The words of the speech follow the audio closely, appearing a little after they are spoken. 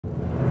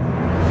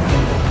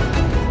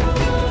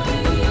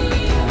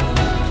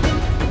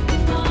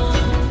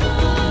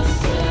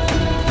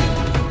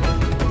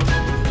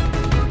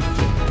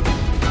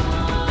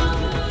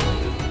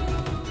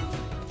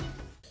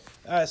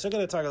right, so I'm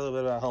going to talk a little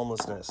bit about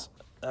homelessness.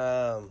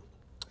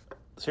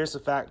 Here's the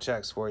fact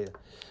checks for you.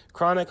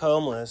 Chronic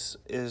homeless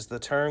is the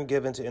term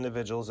given to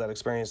individuals that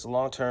experience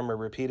long-term or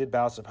repeated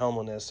bouts of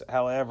homelessness.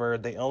 However,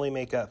 they only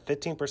make up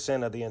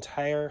 15% of the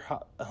entire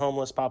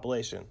homeless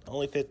population.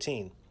 Only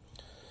 15.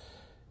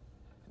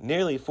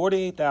 Nearly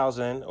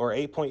 48,000, or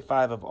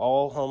 8.5% of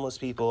all homeless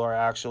people, are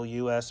actual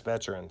U.S.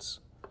 veterans.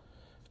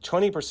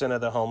 20%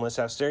 of the homeless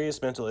have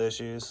serious mental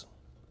issues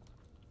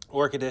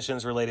or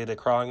conditions related to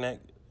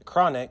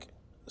chronic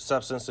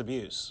substance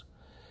abuse.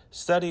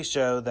 Studies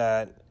show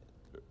that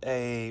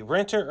a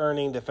renter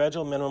earning the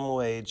federal minimum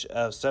wage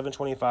of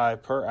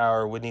 $7.25 per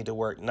hour would need to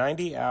work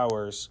 90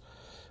 hours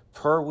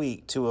per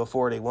week to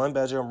afford a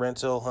one-bedroom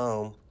rental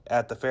home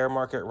at the fair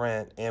market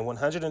rent and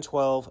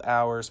 112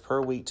 hours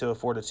per week to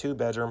afford a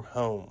two-bedroom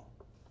home.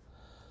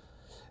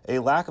 A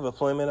lack of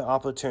employment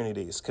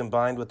opportunities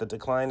combined with the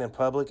decline in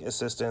public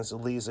assistance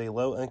leaves a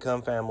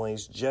low-income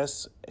families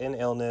just an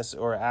illness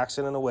or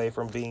accident away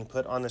from being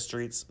put on the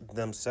streets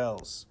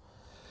themselves.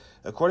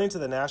 According to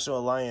the National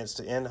Alliance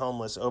to End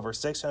Homeless, over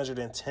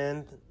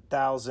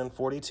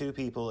 610,042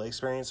 people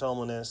experience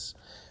homelessness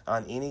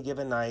on any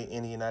given night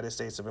in the United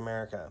States of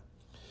America.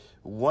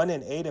 1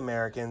 in 8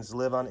 Americans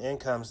live on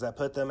incomes that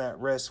put them at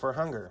risk for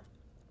hunger.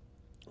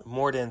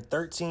 More than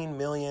 13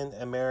 million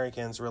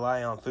Americans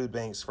rely on food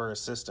banks for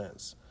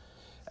assistance.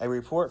 A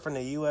report from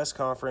the U.S.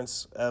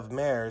 Conference of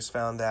Mayors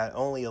found that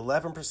only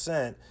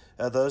 11%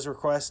 of those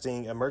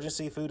requesting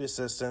emergency food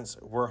assistance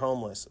were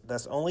homeless.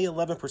 That's only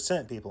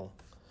 11%, people.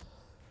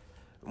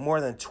 More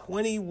than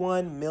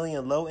 21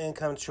 million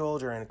low-income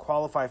children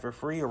qualify for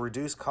free or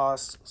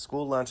reduced-cost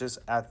school lunches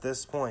at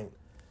this point.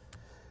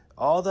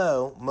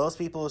 Although most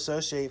people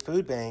associate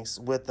food banks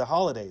with the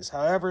holidays,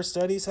 however,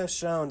 studies have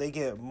shown they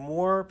get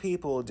more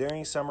people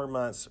during summer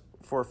months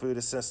for food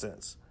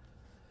assistance.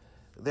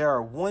 There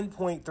are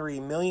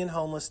 1.3 million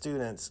homeless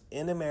students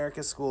in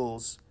America's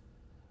schools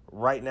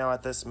right now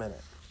at this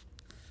minute.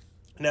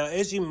 Now,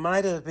 as you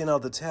might have been able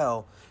to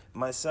tell,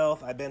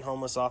 myself, I've been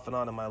homeless off and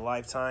on in my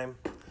lifetime.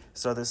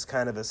 So this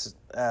kind of is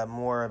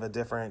more of a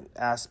different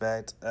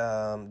aspect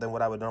than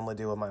what I would normally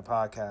do with my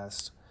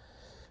podcast.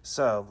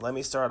 So let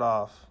me start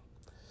off.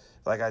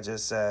 Like I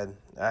just said,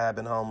 I have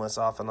been homeless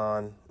off and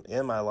on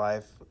in my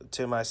life.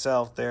 To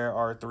myself, there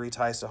are 3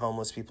 types of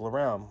homeless people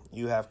around.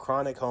 You have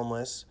chronic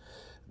homeless.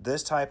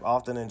 This type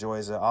often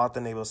enjoys it.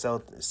 Often they will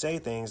say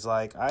things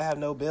like, I have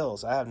no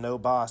bills. I have no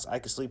boss. I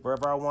can sleep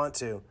wherever I want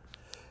to.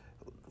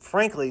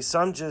 Frankly,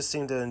 some just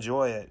seem to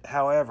enjoy it.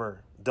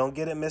 However, don't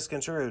get it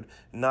misconstrued.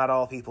 Not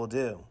all people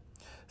do.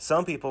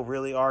 Some people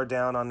really are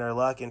down on their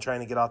luck and trying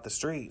to get off the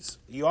streets.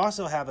 You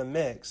also have a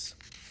mix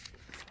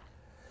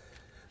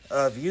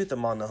of youth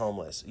among the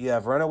homeless. You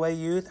have runaway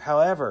youth.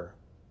 However,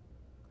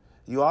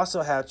 you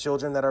also have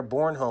children that are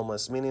born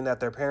homeless, meaning that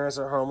their parents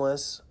are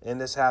homeless, and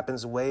this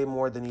happens way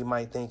more than you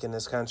might think in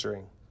this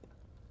country.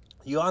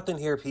 You often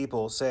hear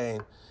people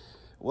saying,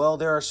 well,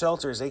 there are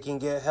shelters they can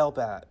get help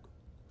at.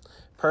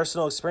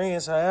 Personal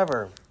experience,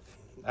 however,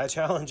 I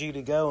challenge you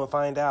to go and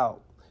find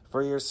out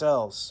for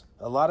yourselves.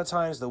 A lot of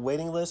times the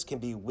waiting list can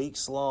be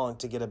weeks long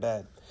to get a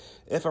bed.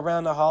 If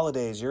around the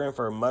holidays, you're in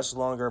for much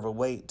longer of a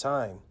wait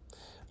time.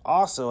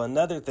 Also,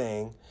 another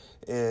thing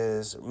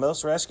is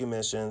most rescue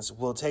missions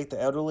will take the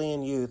elderly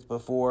and youth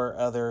before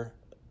other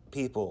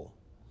people,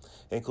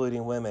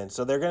 including women.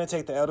 So they're going to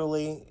take the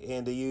elderly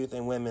and the youth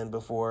and women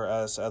before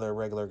us other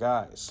regular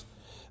guys.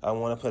 I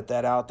want to put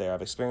that out there.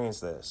 I've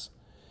experienced this.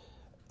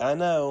 I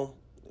know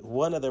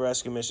one of the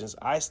rescue missions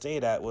I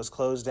stayed at was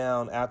closed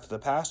down after the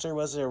pastor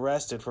was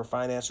arrested for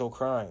financial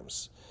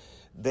crimes.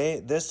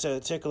 This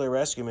particular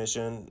rescue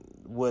mission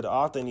would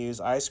often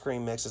use ice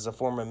cream mix as a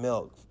form of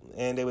milk.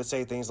 And they would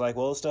say things like,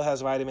 well, it still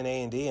has vitamin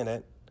A and D in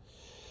it.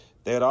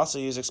 They would also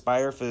use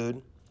expired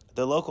food.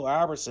 The local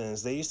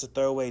Albertsons, they used to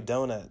throw away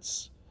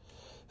donuts.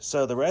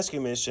 So the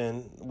rescue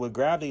mission would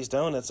grab these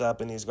donuts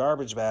up in these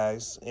garbage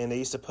bags, and they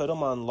used to put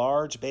them on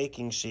large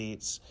baking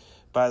sheets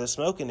by the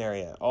smoking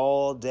area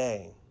all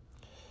day.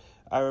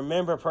 I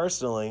remember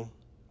personally,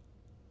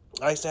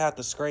 I used to have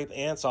to scrape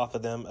ants off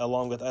of them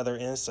along with other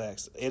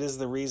insects. It is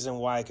the reason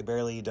why I could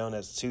barely eat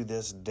donuts to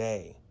this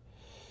day.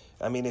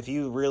 I mean, if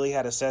you really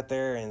had to sit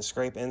there and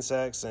scrape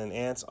insects and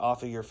ants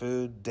off of your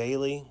food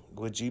daily,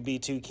 would you be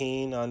too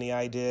keen on the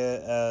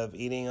idea of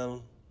eating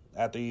them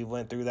after you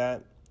went through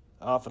that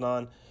off and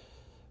on?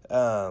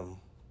 I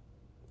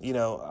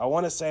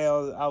want to say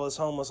I was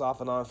homeless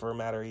off and on for a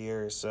matter of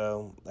years,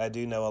 so I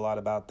do know a lot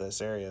about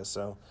this area.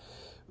 So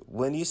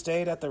when you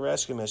stayed at the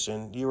rescue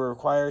mission, you were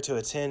required to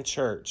attend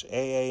church,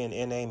 AA, and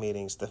NA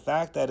meetings. The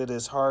fact that it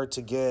is hard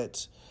to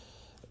get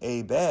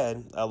a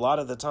bed a lot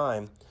of the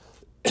time,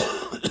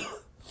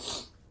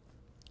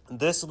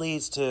 this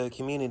leads to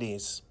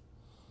communities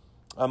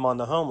among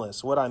the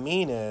homeless. What I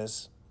mean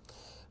is,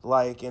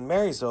 like in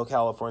Marysville,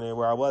 California,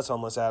 where I was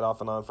homeless at off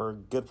and on for a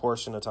good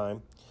portion of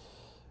time,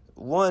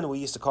 one we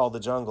used to call the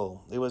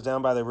jungle. It was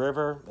down by the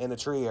river and the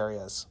tree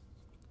areas.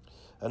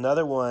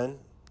 Another one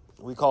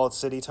we called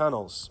city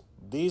tunnels.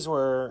 These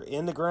were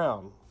in the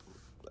ground,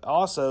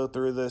 also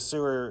through the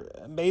sewer,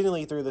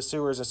 mainly through the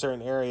sewers in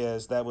certain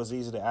areas that was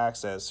easy to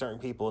access. Certain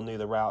people knew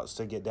the routes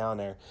to get down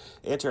there.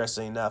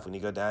 Interesting enough, when you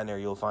go down there,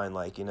 you'll find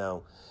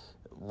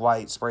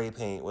white spray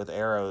paint with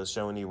arrows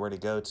showing you where to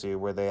go to,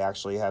 where they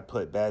actually had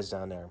put beds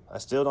down there. I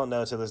still don't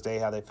know to this day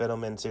how they fit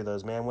them into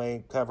those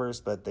manway covers,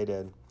 but they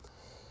did.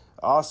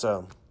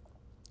 Also,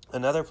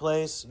 another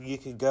place you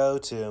could go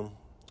to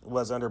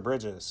was under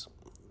bridges.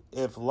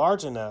 If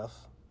large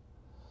enough,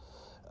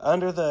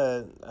 under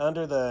the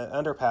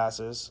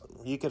underpasses,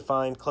 you could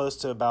find close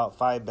to about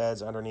 5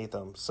 beds underneath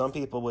them. Some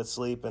people would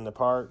sleep in the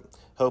park,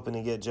 hoping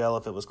to get gel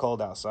if it was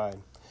cold outside.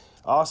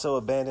 Also,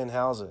 abandoned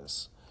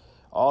houses.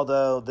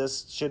 Although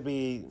this should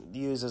be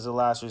used as a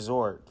last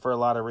resort for a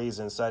lot of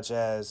reasons, such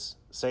as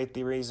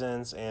safety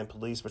reasons and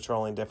police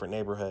patrolling different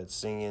neighborhoods,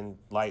 seeing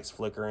lights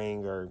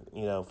flickering or,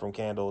 from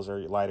candles or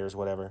lighters,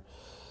 whatever.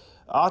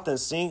 Often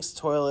sinks,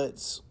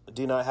 toilets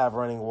do not have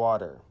running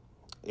water.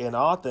 And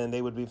often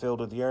they would be filled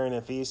with urine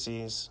and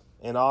feces.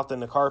 And often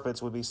the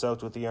carpets would be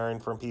soaked with urine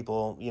from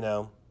people,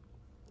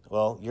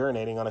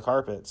 urinating on the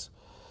carpets.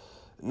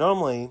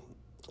 Normally,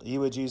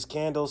 you would use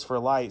candles for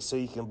light so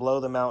you can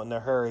blow them out in a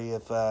hurry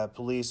if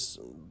police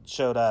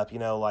showed up,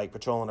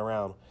 patrolling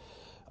around.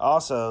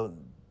 Also,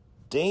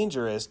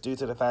 dangerous due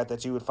to the fact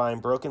that you would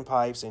find broken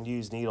pipes and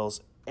used needles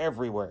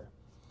everywhere.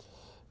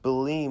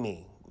 Believe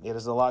me, it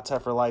is a lot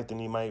tougher life than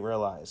you might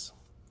realize,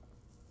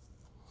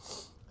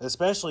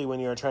 especially when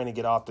you're trying to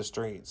get off the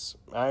streets.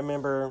 I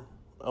remember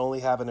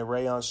only having a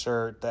rayon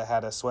shirt that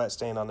had a sweat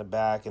stain on the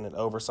back and an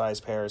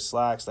oversized pair of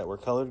slacks that were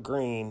colored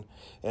green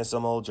and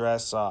some old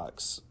dress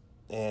socks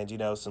and,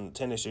 some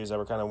tennis shoes that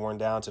were kind of worn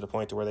down to the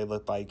point to where they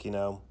looked like,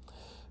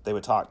 they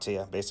would talk to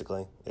you,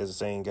 basically, as the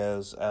saying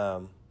goes.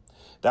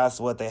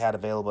 That's what they had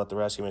available at the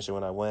rescue mission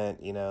when I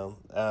went,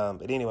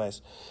 But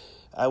anyways,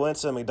 I went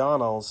to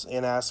McDonald's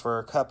and asked for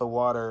a cup of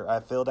water. I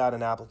filled out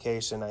an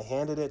application. I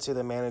handed it to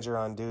the manager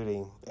on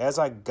duty. As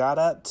I got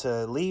up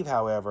to leave,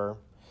 however,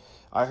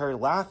 I heard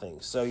laughing.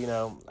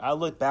 So, I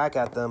looked back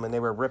at them and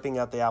they were ripping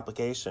up the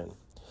application.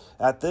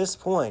 At this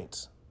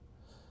point,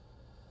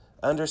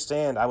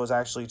 understand I was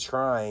actually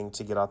trying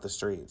to get off the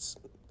streets.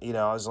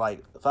 I was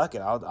like, fuck it,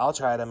 I'll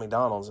try it at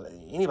McDonald's.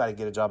 Anybody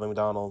get a job at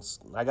McDonald's.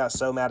 I got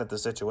so mad at the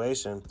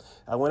situation.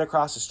 I went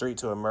across the street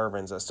to a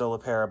Mervyn's. I stole a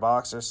pair of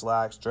boxers,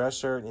 slacks, dress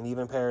shirt, and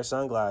even a pair of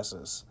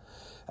sunglasses.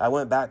 I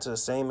went back to the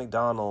same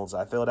McDonald's.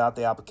 I filled out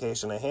the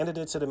application. I handed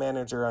it to the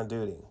manager on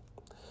duty.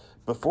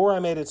 Before I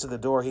made it to the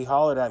door, he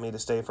hollered at me to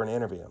stay for an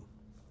interview.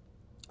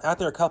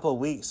 After a couple of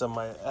weeks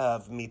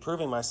of me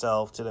proving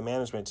myself to the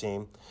management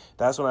team,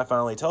 that's when I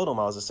finally told him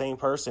I was the same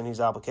person whose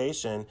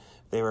application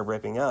they were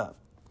ripping up.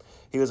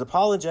 He was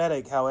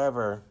apologetic,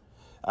 however.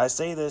 I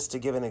say this to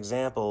give an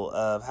example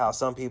of how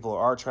some people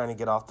are trying to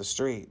get off the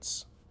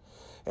streets.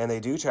 And they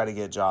do try to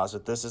get jobs,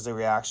 but this is the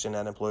reaction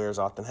that employers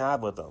often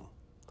have with them.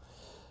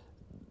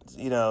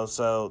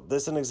 So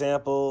this is an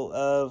example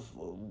of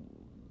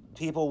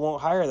people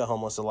won't hire the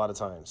homeless a lot of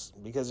times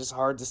because it's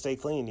hard to stay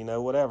clean,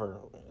 whatever.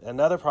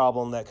 Another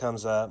problem that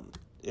comes up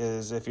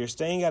is if you're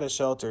staying at a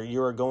shelter,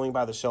 you are going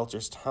by the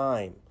shelter's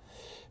time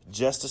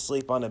just to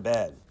sleep on a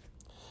bed.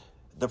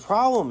 The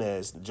problem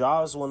is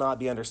jobs will not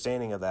be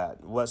understanding of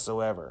that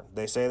whatsoever.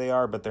 They say they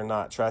are, but they're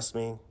not. Trust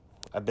me,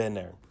 I've been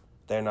there.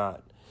 They're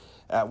not.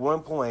 At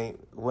one point,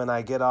 when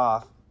I get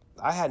off,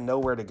 I had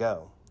nowhere to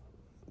go.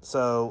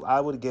 So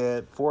I would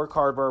get 4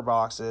 cardboard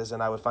boxes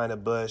and I would find a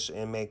bush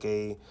and make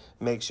a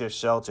makeshift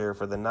shelter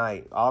for the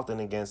night, often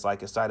against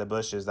a side of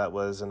bushes that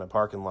was in a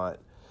parking lot.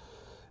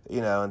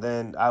 And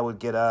then I would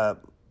get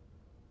up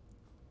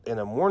in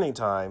the morning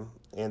time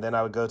and then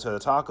I would go to the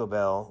Taco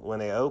Bell when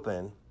they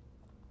open,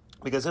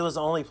 because it was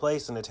the only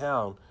place in the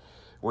town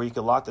where you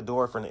could lock the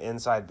door for an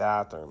inside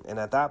bathroom. And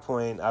at that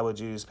point, I would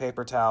use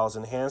paper towels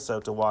and hand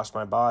soap to wash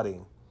my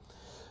body.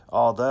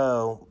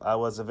 Although I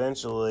was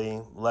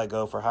eventually let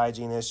go for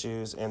hygiene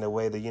issues and the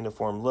way the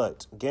uniform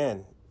looked.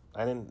 Again,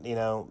 I didn't,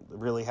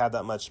 really have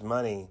that much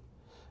money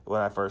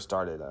when I first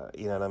started,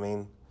 you know what I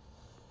mean?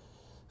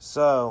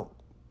 So,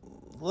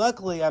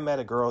 luckily I met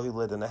a girl who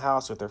lived in the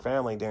house with her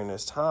family during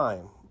this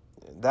time.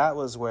 That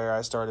was where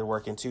I started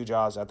working 2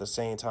 jobs at the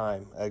same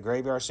time. A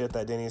graveyard shift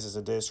at Denny's as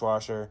a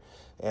dishwasher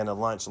and a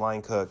lunch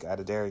line cook at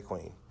a Dairy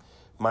Queen.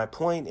 My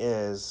point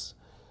is,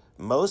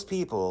 most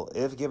people,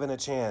 if given a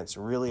chance,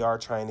 really are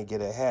trying to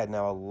get ahead.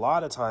 Now, a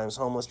lot of times,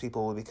 homeless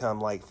people will become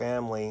like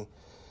family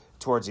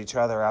towards each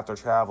other after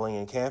traveling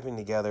and camping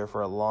together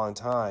for a long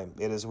time.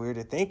 It is weird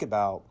to think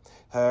about.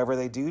 However,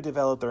 they do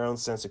develop their own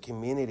sense of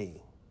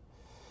community.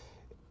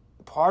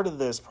 Part of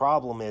this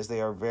problem is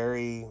they are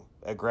very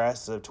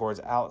aggressive towards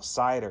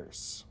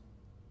outsiders.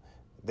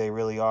 They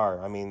really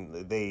are. I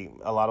mean,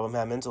 a lot of them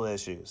have mental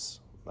issues,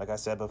 like I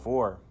said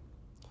before.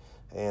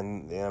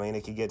 And,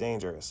 it can get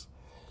dangerous.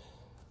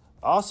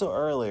 Also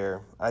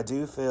earlier, I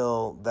do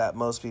feel that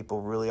most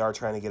people really are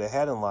trying to get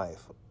ahead in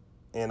life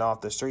and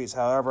off the streets.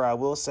 However, I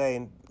will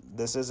say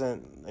this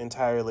isn't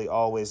entirely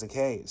always the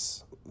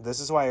case. This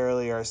is why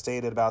earlier I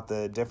stated about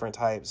the different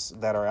types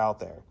that are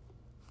out there.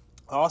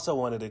 I also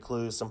wanted to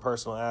include some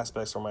personal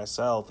aspects for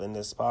myself in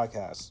this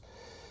podcast.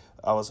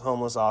 I was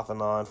homeless off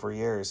and on for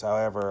years.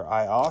 However,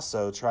 I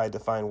also tried to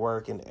find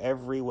work in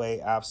every way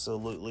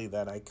absolutely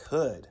that I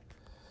could.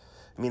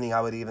 Meaning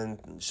I would even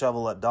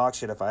shovel up dog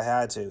shit if I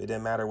had to. It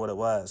didn't matter what it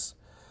was.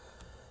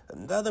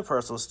 Another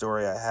personal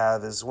story I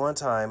have is one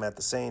time at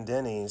the same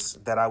Denny's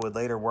that I would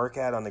later work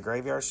at on the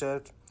graveyard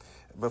shift.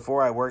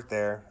 Before I worked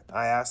there,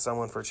 I asked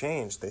someone for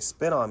change. They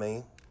spit on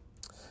me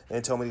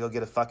and told me to go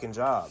get a fucking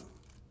job.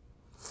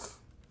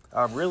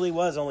 I really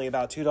was only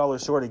about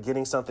 $2 short of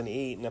getting something to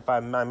eat, and if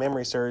my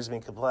memory serves me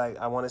correct,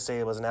 I want to say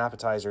it was an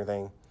appetizer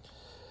thing.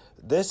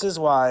 This is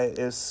why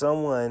if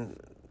someone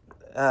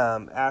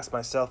asked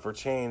myself for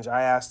change,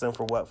 I ask them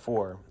for what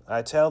for.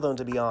 I tell them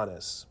to be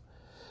honest.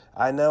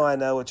 I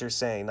know what you're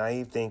saying,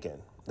 naive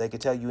thinking. They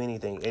could tell you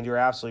anything, and you're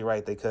absolutely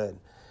right, they could.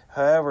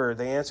 However,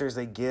 the answers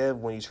they give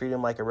when you treat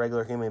them like a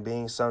regular human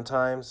being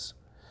sometimes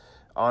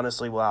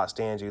honestly will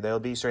outstand you. They'll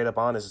be straight up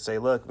honest and say,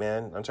 look,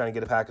 man, I'm trying to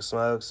get a pack of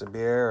smokes, a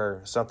beer,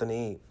 or something to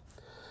eat.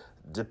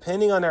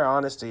 Depending on their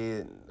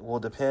honesty will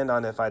depend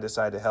on if I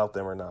decide to help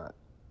them or not.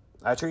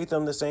 I treat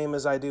them the same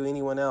as I do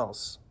anyone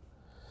else.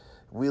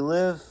 We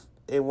live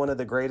in one of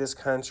the greatest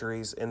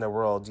countries in the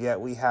world, yet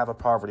we have a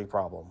poverty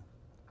problem.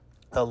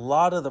 A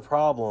lot of the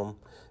problem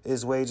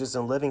is wages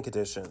and living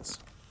conditions.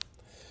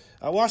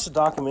 I watched a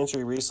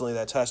documentary recently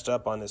that touched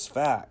up on this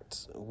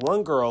fact.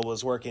 One girl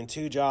was working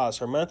 2 jobs.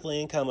 Her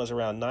monthly income was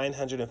around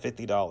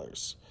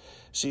 $950.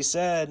 She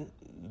said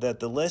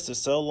that the list is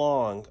so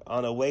long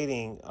on the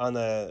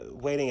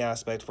waiting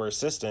aspect for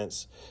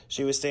assistance,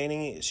 she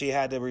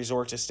had to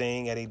resort to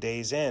staying at a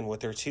Days Inn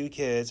with her 2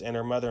 kids and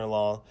her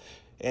mother-in-law,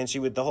 and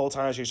the whole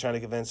time she was trying to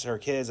convince her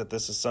kids that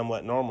this is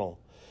somewhat normal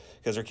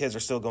because her kids are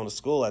still going to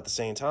school at the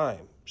same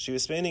time. She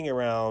was spending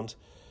around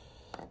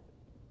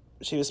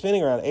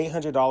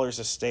 $800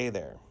 to stay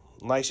there.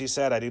 Like she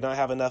said, I do not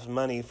have enough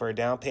money for a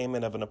down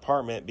payment of an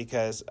apartment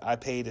because I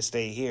paid to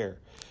stay here.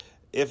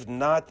 If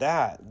not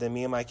that, then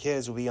me and my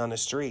kids will be on the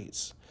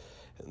streets.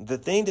 The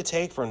thing to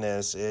take from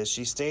this is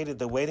she stated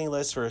the waiting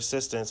list for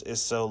assistance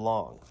is so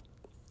long.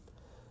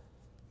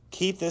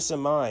 Keep this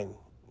in mind.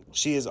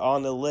 She is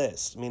on the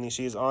list, meaning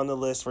she is on the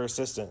list for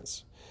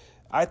assistance.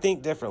 I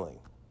think differently.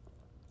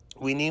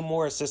 We need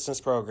more assistance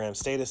programs,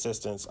 state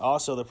assistance.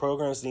 Also, the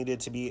programs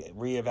needed to be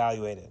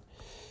reevaluated.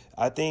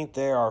 I think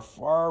there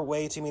are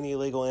way too many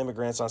illegal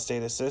immigrants on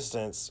state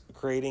assistance,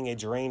 creating a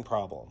drain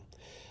problem.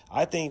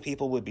 I think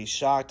people would be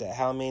shocked at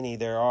how many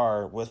there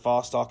are with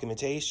false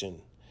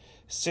documentation.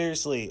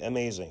 Seriously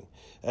amazing.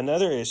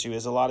 Another issue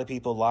is a lot of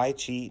people lie,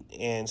 cheat,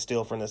 and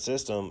steal from the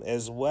system,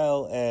 as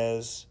well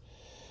as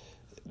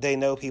they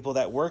know people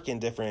that work in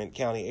different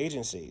county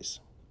agencies.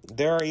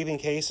 There are even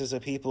cases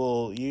of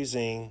people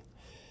using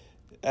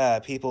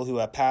people who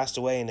have passed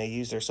away and they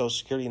use their social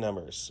security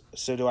numbers.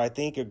 So do I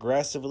think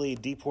aggressively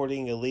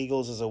deporting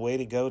illegals is a way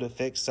to go to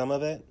fix some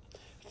of it?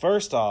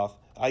 First off,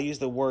 I use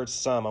the word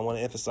some. I want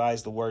to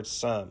emphasize the word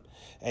some.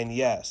 And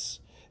yes,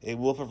 it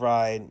will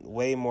provide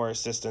way more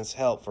assistance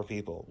help for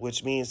people,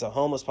 which means the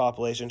homeless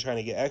population trying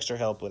to get extra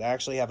help would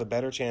actually have a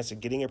better chance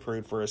of getting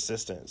approved for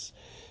assistance.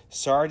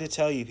 Sorry to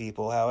tell you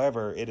people,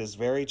 however, it is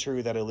very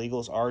true that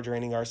illegals are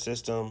draining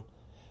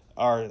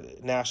our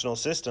national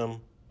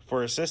system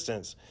for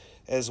assistance,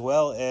 as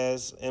well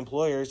as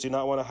employers do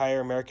not want to hire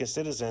American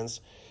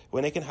citizens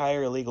when they can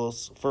hire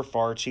illegals for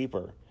far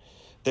cheaper.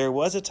 There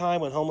was a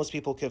time when homeless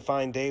people could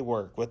find day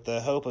work with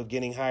the hope of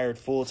getting hired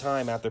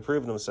full-time after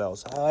proving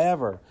themselves.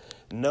 However,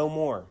 no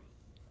more.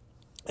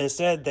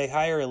 Instead, they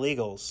hire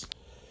illegals.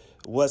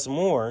 What's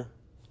more,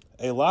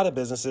 a lot of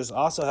businesses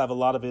also have a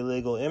lot of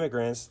illegal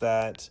immigrants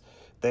that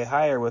they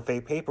hire with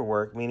fake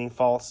paperwork, meaning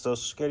false social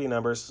security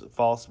numbers,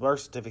 false birth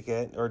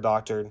certificate, or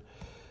doctored.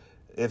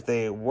 If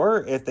they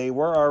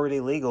were already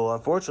legal,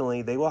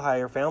 unfortunately, they will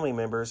hire family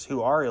members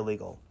who are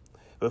illegal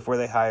before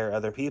they hire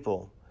other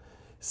people.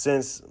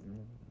 Since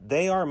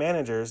they are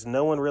managers,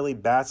 no one really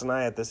bats an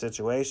eye at the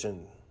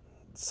situation.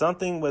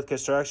 Something with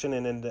construction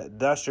and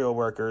industrial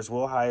workers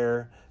will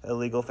hire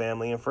illegal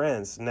family and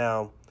friends.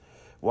 Now,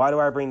 why do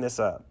I bring this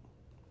up?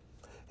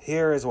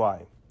 Here is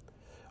why.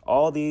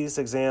 All these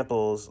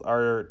examples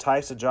are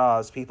types of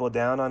jobs people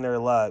down on their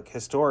luck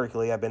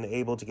historically have been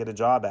able to get a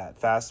job at.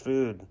 Fast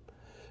food,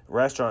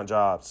 restaurant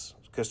jobs,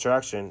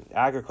 construction,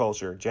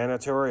 agriculture,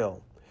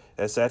 janitorial,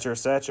 etc.,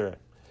 etc.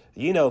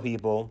 You know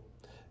people.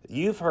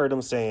 You've heard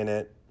them saying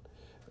it.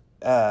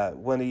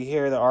 When you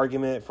hear the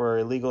argument for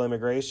illegal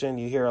immigration,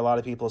 you hear a lot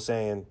of people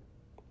saying,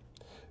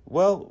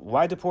 well,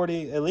 why deport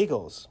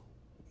illegals?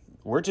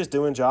 We're just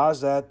doing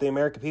jobs that the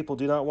American people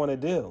do not want to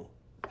do.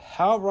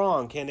 How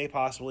wrong can they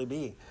possibly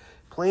be?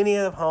 Plenty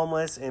of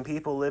homeless and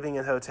people living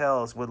in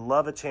hotels would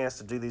love a chance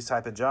to do these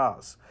type of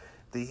jobs.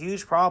 The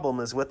huge problem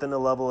is within the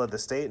level of the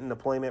state and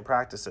employment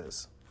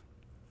practices.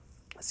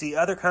 See,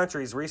 other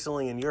countries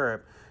recently in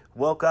Europe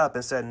woke up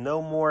and said,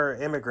 no more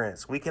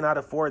immigrants. We cannot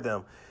afford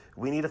them.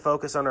 We need to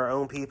focus on our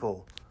own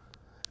people.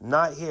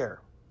 Not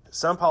here.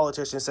 Some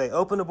politicians say,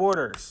 open the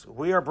borders.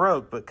 We are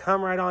broke, but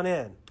come right on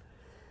in.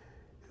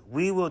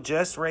 We will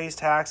just raise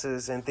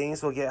taxes and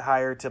things will get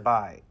hired to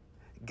buy.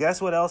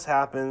 Guess what else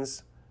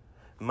happens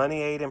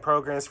Money aid and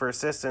programs for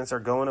assistance are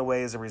going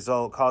away as a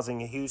result,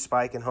 causing a huge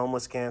spike in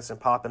homeless camps and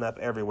popping up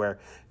everywhere.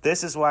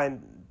 This is why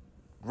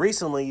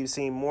recently you've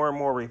seen more and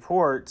more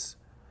reports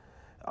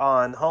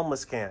on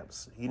homeless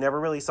camps. You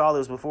never really saw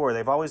those before.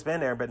 They've always been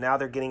there, but now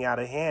they're getting out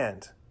of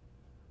hand.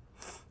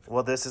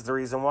 Well, this is the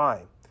reason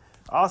why.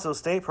 Also,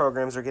 state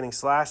programs are getting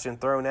slashed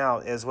and thrown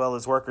out, as well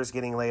as workers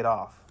getting laid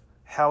off.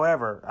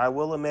 However, I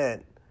will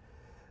admit,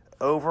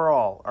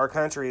 overall, our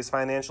country is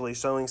financially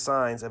showing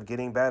signs of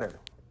getting better.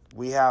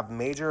 We have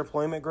major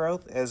employment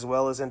growth as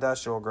well as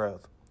industrial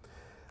growth.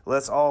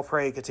 Let's all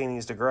pray it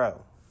continues to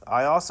grow.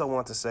 I also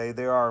want to say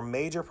there are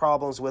major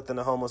problems within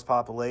the homeless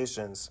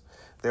populations.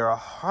 There are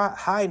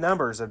high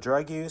numbers of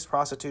drug use,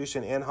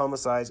 prostitution, and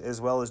homicides, as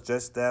well as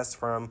just deaths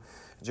from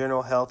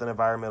general health and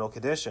environmental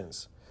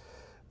conditions.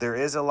 There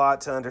is a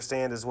lot to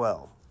understand as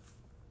well.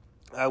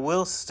 I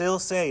will still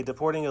say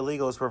deporting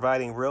illegals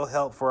providing real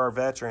help for our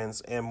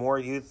veterans and more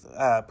youth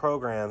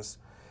programs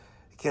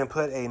can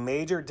put a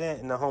major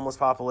dent in the homeless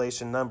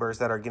population numbers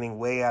that are getting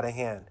way out of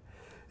hand.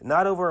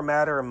 Not over a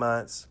matter of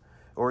months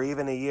or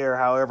even a year,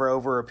 however,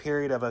 over a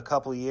period of a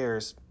couple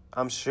years,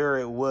 I'm sure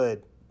it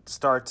would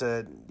start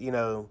to,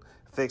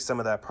 fix some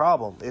of that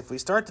problem. If we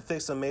start to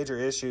fix some major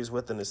issues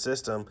within the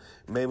system,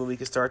 maybe we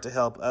can start to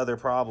help other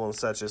problems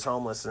such as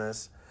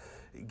homelessness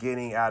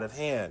getting out of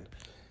hand.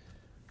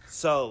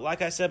 So,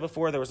 like I said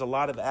before, there was a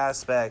lot of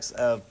aspects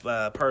of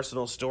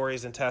personal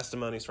stories and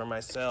testimonies from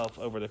myself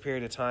over the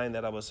period of time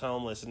that I was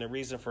homeless. And the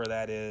reason for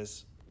that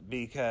is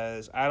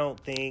because I don't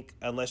think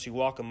unless you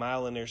walk a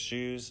mile in their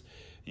shoes,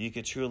 you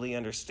could truly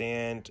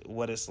understand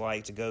what it's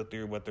like to go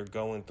through what they're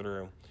going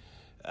through.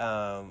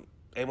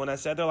 And when I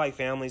said they're like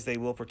families, they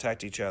will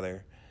protect each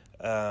other.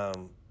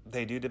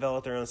 They do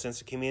develop their own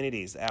sense of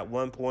communities. At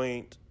one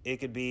point,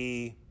 it could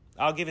be,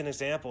 I'll give an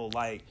example,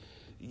 like,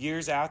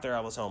 years after I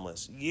was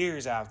homeless,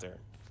 years after.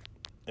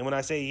 And when I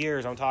say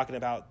years, I'm talking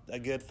about a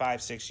good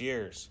 5-6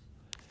 years.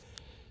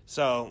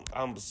 So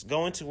I'm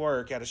going to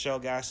work at a Shell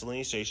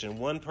gasoline station.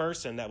 One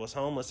person that was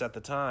homeless at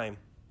the time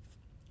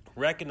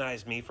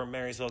recognized me from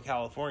Marysville,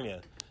 California,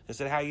 and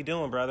said, "How you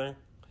doing, brother?"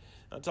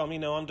 I told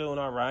him, I'm doing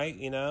all right,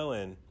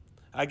 and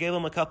I gave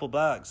him a couple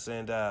bucks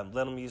and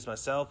let him use my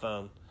cell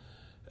phone.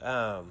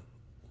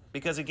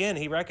 Because again,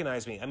 he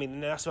recognized me. I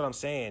mean, that's what I'm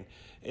saying.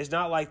 It's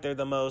not like they're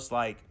the most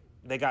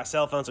they got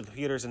cell phones and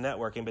computers and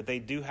networking, but they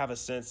do have a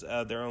sense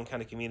of their own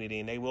kind of community,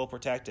 and they will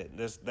protect it.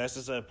 This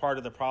is a part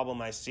of the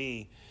problem I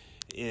see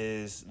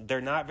is they're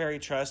not very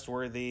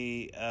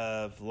trustworthy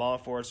of law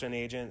enforcement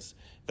agents.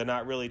 They're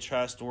not really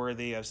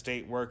trustworthy of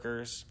state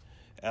workers.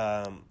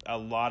 A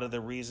lot of the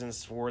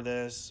reasons for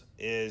this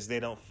is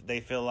they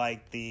feel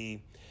like the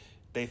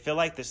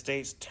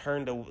state's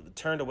turned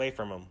away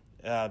from them.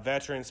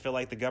 Veterans feel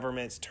like the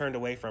government's turned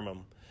away from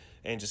them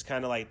and just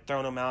kind of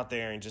throwing them out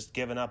there and just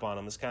giving up on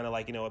them. It's kind of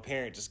like, a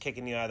parent just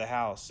kicking you out of the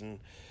house and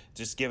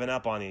just giving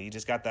up on you. You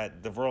just got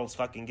that the world's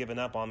fucking giving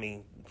up on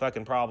me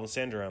fucking problem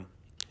syndrome.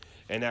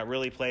 And that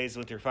really plays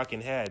with your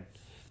fucking head.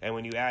 And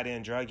when you add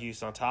in drug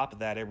use on top of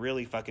that, it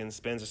really fucking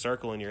spins a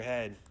circle in your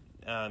head.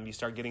 You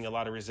start getting a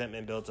lot of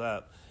resentment built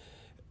up.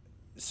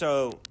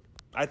 So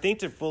I think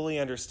to fully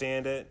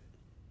understand it,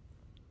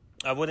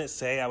 I wouldn't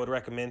say I would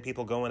recommend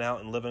people going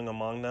out and living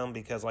among them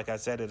because, like I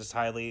said, it is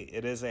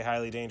a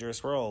highly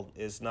dangerous world.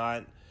 It's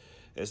not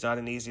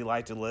an easy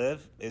life to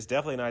live. It's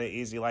definitely not an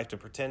easy life to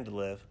pretend to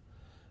live.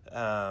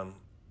 A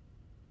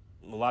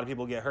lot of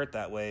people get hurt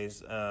that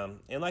ways.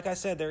 And like I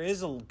said, there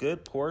is a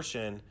good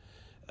portion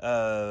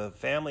of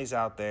families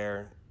out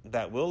there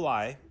that will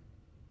lie,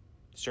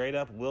 straight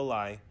up will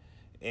lie,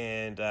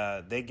 and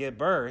they give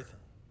birth,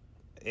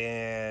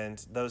 and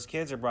those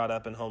kids are brought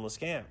up in homeless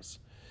camps.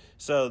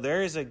 So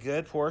there is a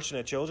good portion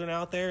of children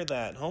out there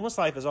that homeless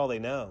life is all they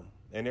know,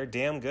 and they're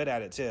damn good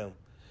at it too,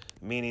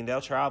 meaning they'll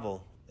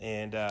travel.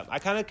 And I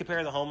kind of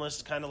compare the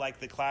homeless kind of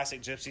like the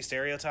classic gypsy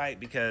stereotype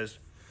because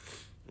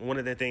one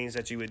of the things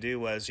that you would do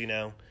was,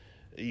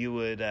 you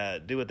would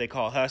do what they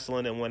call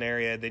hustling in one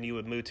area, then you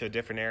would move to a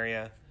different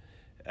area.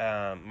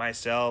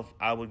 Myself,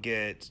 I would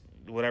get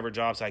whatever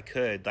jobs I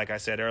could, like I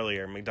said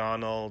earlier,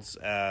 McDonald's,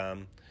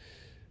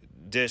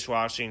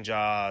 dishwashing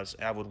jobs.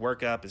 I would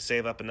work up and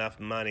save up enough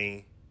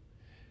money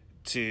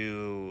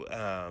to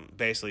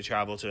basically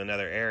travel to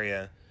another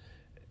area.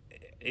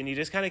 And you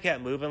just kind of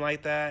kept moving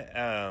like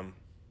that.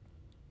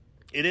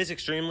 It is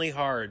extremely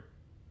hard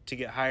to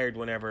get hired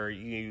whenever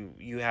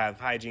you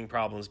have hygiene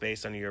problems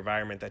based on your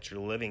environment that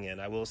you're living in.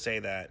 I will say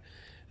that.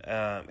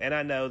 And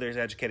I know there's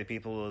educated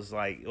people who's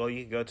like, well,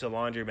 you could go to a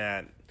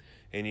laundromat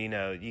and,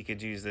 you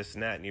could use this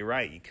and that. And you're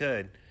right, you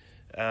could.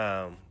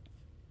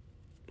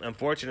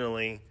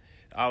 Unfortunately,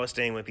 I was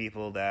staying with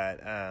people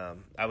that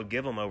I would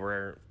give them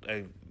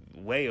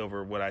way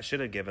over what I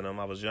should have given them.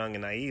 I was young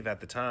and naive at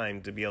the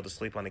time to be able to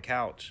sleep on the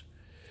couch.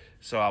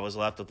 So I was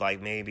left with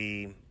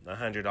maybe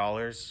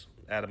 $100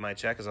 out of my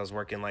check because I was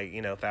working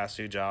fast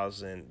food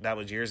jobs, and that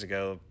was years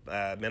ago.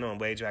 Minimum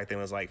wage back then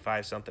was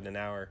 $5 something an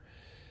hour.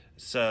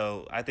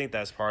 So I think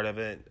that's part of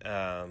it.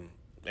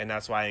 And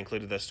that's why I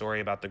included the story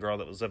about the girl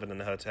that was living in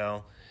the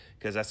hotel,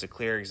 because that's a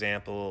clear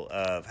example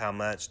of how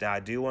much. Now, I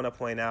do want to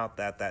point out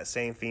that that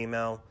same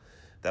female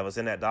that was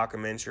in that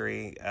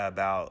documentary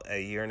about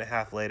a year and a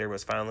half later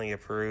was finally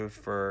approved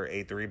for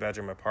a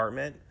 3-bedroom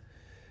apartment.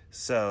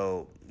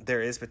 So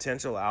there is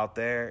potential out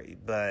there,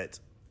 but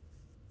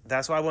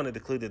that's why I wanted to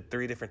include the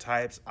 3 different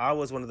types. I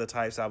was one of the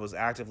types I was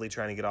actively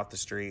trying to get off the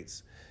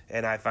streets,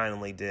 and I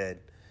finally did.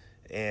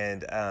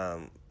 And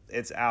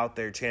it's out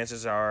there.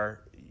 Chances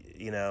are,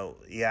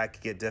 yeah, it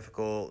could get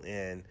difficult.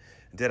 And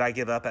did I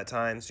give up at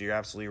times? You're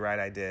absolutely right,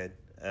 I did.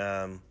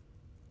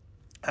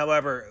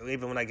 However,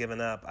 even when I given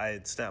up, I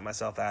snapped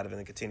myself out of it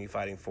and continued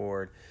fighting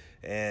forward.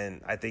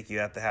 And I think you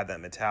have to have that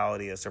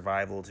mentality of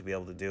survival to be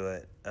able to do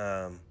it.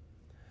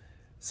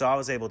 So I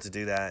was able to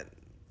do that.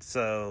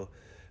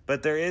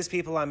 But there is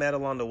people I met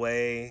along the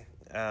way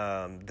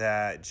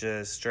that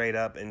just straight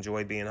up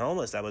enjoyed being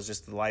homeless. That was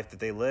just the life that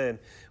they lived.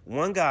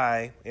 One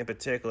guy in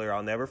particular,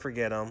 I'll never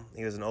forget him.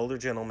 He was an older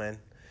gentleman.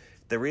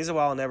 The reason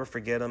why I'll never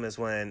forget him is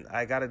when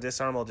I got a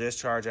dishonorable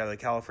discharge out of the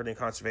California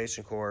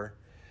Conservation Corps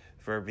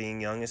for being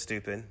young and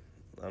stupid.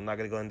 I'm not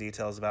going to go into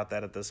details about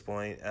that at this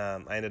point. I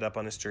ended up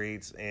on the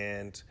streets,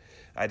 and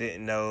I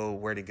didn't know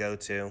where to go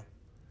to.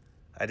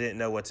 I didn't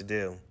know what to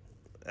do.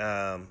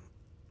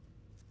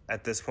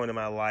 At this point in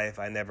my life,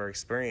 I never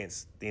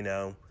experienced,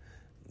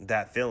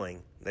 that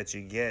feeling that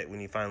you get when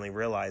you finally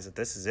realize that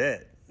this is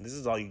it. This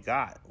is all you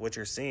got. What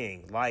you're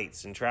seeing,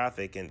 lights and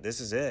traffic, and this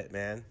is it,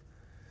 man.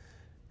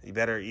 You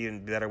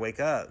better wake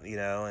up,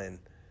 And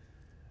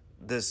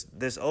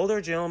this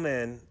older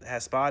gentleman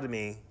has spotted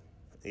me,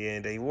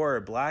 and he wore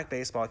a black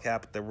baseball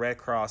cap with the red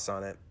cross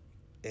on it.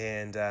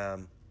 And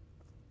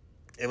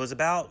it was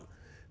about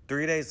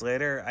 3 days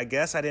later. I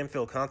guess I didn't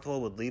feel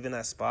comfortable with leaving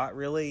that spot,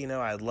 really.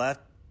 I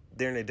left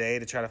during the day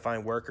to try to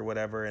find work or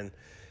whatever, and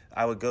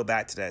I would go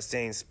back to that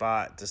same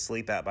spot to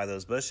sleep at by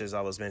those bushes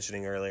I was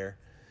mentioning earlier.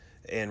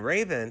 And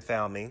Raven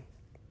found me,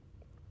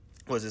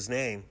 was his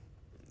name.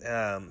 He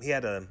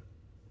had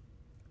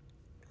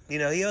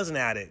he was an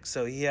addict,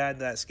 so he had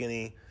that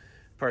skinny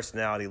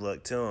personality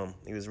look to him.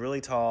 He was really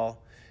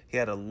tall. He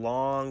had a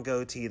long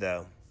goatee,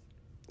 though,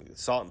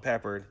 salt and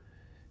peppered.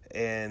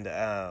 And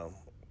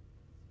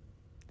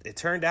it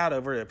turned out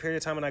over a period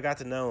of time when I got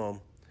to know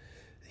him,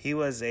 he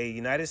was a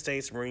United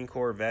States Marine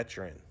Corps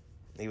veteran.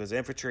 He was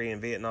infantry in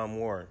Vietnam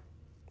War.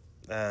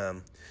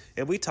 And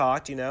we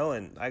talked, and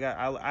I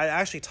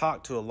actually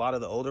talked to a lot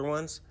of the older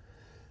ones.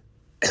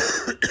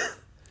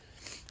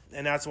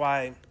 And that's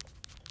why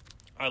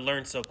I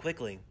learned so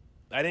quickly.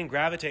 I didn't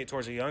gravitate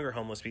towards the younger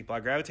homeless people. I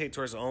gravitated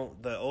towards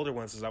the older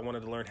ones because I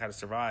wanted to learn how to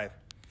survive.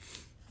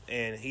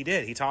 And he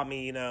did. He taught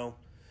me,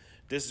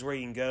 this is where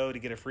you can go to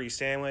get a free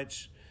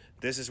sandwich.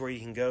 This is where you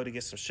can go to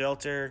get some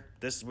shelter.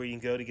 This is where you can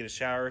go to get a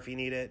shower if you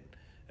need it.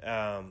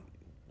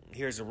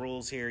 Here's the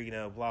rules here,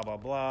 blah, blah,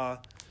 blah.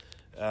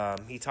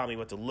 He taught me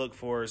what to look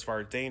for as far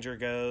as danger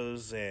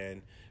goes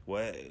and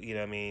what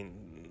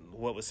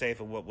was safe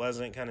and what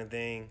wasn't, kind of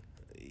thing.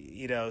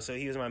 So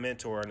he was my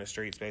mentor on the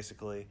streets,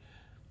 basically.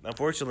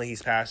 Unfortunately,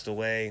 he's passed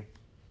away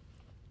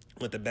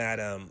with a bad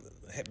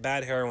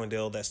heroin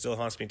deal that still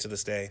haunts me to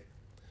this day.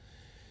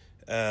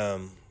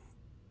 And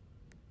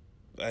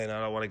I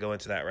don't want to go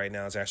into that right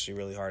now. It's actually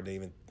really hard to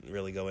even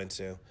really go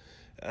into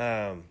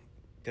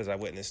because I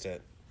witnessed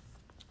it.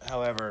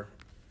 However,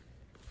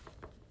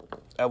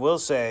 I will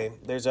say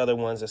there's other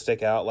ones that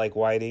stick out, like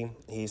Whitey.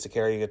 He used to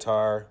carry a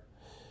guitar.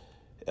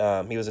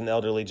 He was an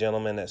elderly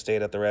gentleman that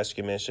stayed at the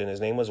rescue mission. His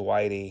name was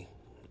Whitey.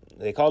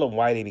 They called him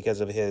Whitey because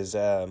of his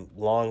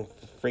long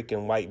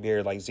freaking white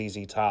beard like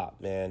ZZ Top,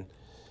 man.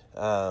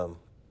 And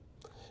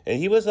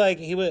he was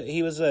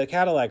a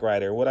Cadillac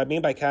rider. What I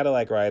mean by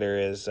Cadillac rider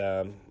is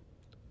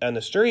on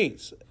the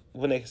streets,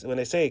 when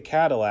they say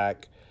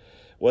Cadillac,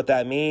 what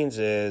that means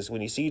is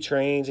when you see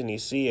trains and you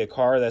see a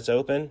car that's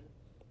open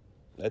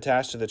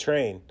attached to the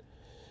train,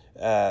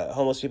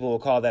 homeless people will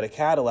call that a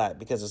Cadillac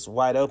because it's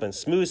wide open.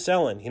 Smooth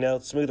selling,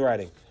 smooth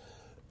riding,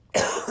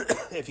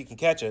 if you can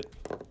catch it.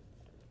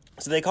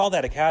 So they call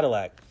that a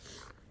Cadillac.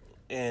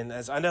 And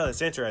as I know,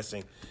 it's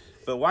interesting.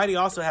 But Whitey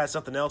also had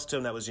something else to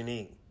him that was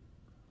unique.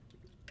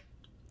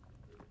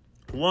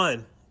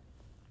 One,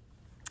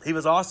 he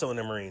was also in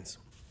the Marines.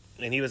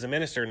 And he was a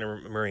minister in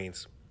the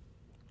Marines.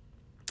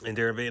 And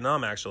during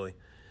Vietnam, actually.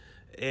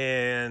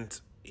 And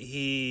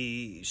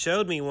he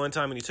showed me one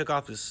time when he took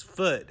off his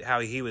foot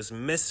how he was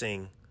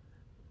missing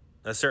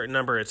a certain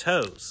number of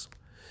toes.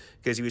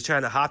 Because he was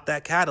trying to hop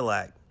that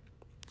Cadillac.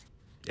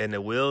 And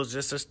the wheels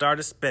just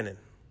started spinning.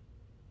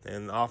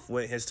 And off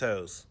went his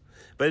toes.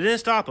 But it didn't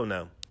stop him,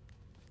 though.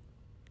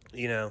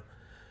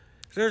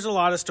 There's a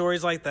lot of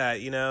stories like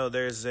that.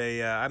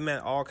 I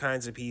met all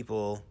kinds of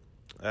people.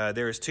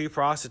 There was 2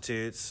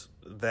 prostitutes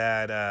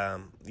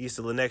that used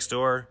to live next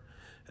door.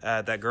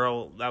 That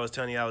girl I was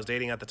telling you I was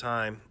dating at the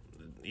time,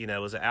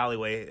 was an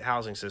alleyway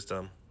housing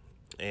system.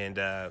 And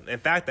in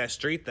fact, that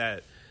street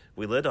that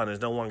we lived on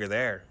is no longer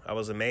there. I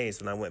was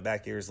amazed when I went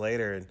back years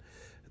later, and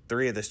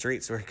 3 of the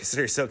streets were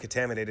considered so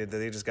contaminated that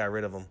they just got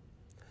rid of them.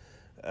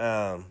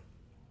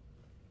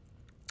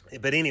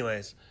 But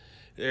anyways,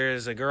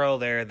 there's a girl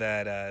there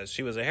that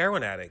she was a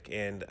heroin addict.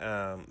 And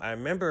I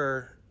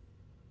remember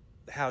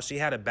how she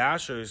had a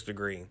bachelor's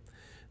degree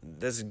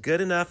that's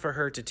good enough for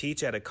her to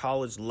teach at a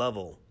college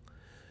level.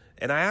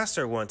 And I asked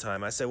her one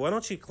time, I said, why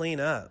don't you clean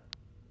up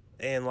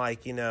and,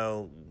 like, you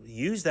know,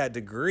 use that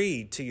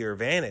degree to your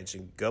advantage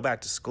and go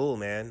back to school,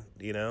 man,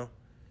 you know?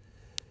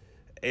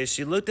 And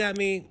she looked at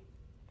me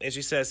and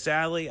she said,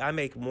 sadly, I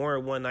make more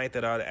in one night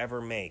than I'd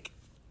ever make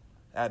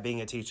at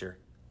being a teacher.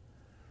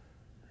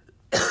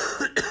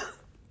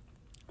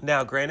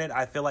 Now, granted,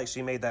 I feel like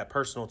she made that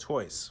personal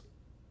choice.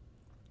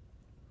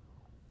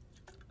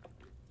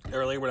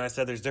 Earlier when I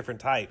said there's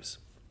different types,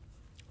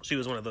 she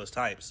was one of those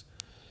types.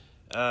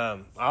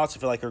 I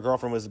also feel like her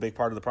girlfriend was a big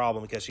part of the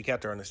problem because she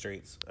kept her on the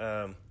streets.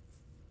 Now,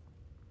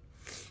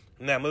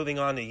 moving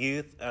on to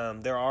youth,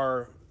 there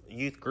are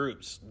youth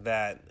groups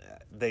that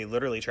they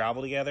literally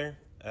travel together.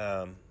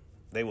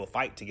 They will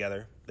fight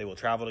together. They will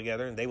travel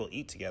together, and they will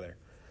eat together.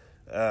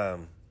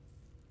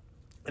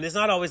 And it's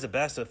not always the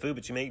best of food,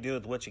 but you make do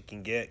with what you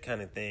can get,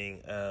 kind of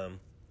thing.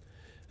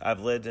 I've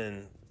lived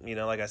in, you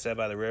know, like I said,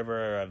 by the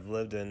river. I've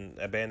lived in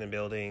abandoned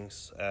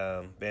buildings,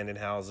 abandoned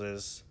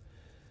houses,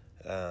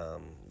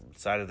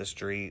 side of the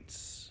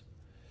streets.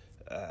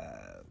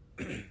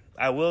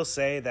 I will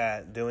say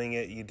that doing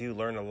it, you do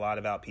learn a lot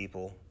about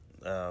people.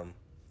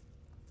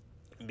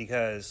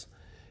 Because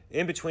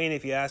in between,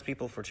 if you ask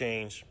people for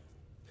change,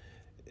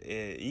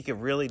 you can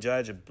really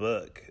judge a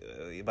book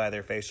by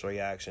their facial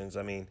reactions.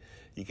 I mean,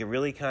 you can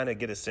really kind of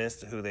get a sense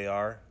to who they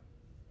are.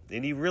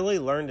 And you really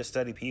learn to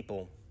study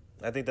people.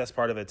 I think that's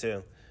part of it,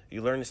 too.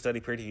 You learn to study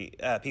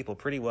people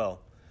pretty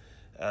well.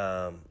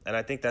 And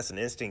I think that's an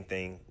instinct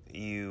thing.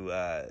 You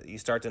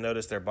start to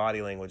notice their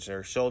body language,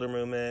 their shoulder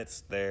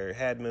movements, their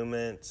head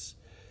movements,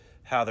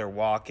 how they're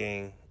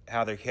walking,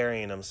 how they're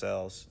carrying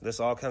themselves.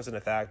 This all comes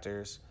into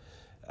factors.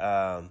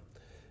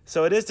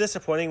 So it is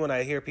disappointing when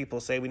I hear people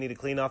say we need to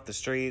clean off the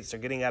streets. They're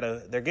getting out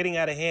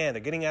of hand.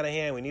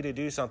 We need to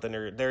do something.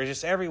 They're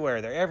just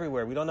everywhere. They're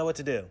everywhere. We don't know what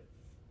to do.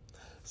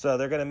 So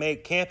they're going to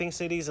make camping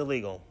cities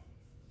illegal.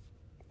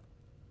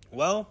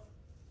 Well,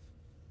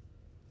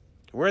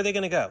 where are they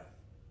going to go?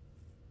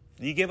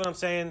 You get what I'm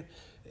saying?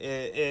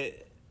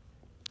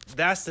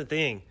 That's the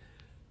thing.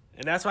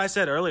 And that's why I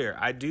said earlier,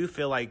 I do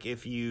feel like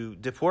if you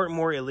deport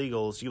more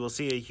illegals, you will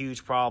see a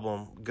huge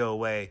problem go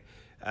away.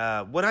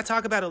 When I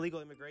talk about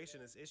illegal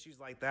immigration, it's issues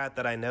like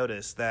that I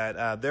notice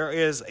that there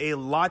is a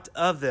lot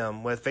of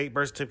them with fake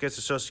birth certificates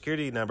and social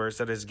security numbers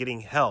that is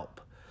getting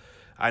help.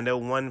 I know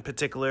one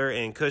particular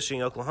in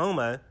Cushing,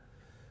 Oklahoma,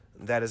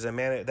 that is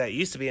that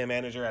used to be a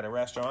manager at a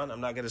restaurant. I'm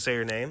not going to say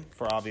her name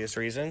for obvious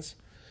reasons.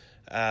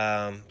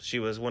 She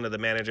was one of the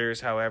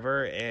managers,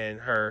 however, and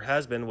her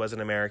husband was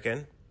an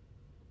American,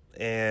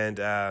 and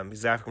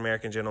he's an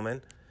African-American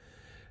gentleman.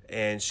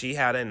 And she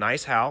had a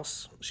nice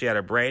house. She had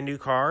a brand new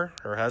car.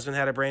 Her husband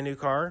had a brand new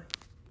car.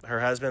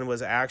 Her husband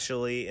was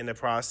actually in the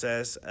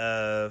process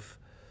of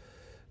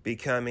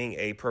becoming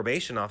a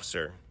probation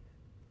officer,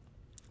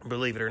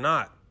 believe it or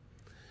not.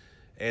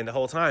 And the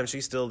whole time,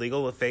 she's still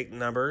legal with fake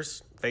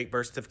numbers, fake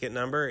birth certificate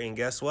number. And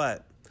guess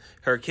what?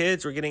 Her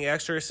kids were getting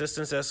extra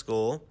assistance at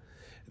school.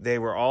 They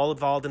were all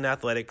involved in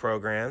athletic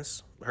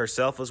programs.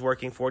 Herself was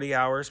working 40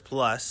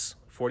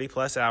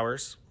 plus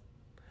hours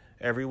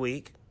every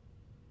week.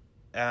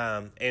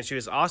 And she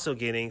was also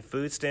getting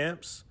food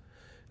stamps,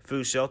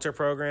 food shelter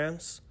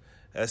programs,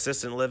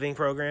 assistant living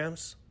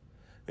programs,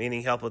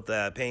 meaning help with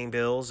paying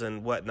bills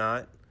and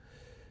whatnot.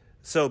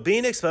 So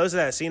being exposed to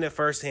that, seeing it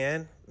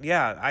firsthand,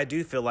 yeah, I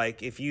do feel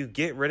like if you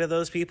get rid of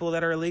those people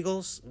that are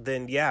illegals,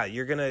 then yeah,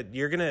 you're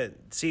gonna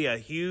see a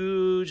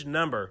huge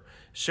number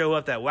show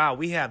up that, wow,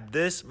 we have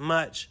this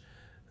much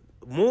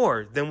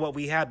more than what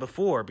we had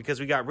before because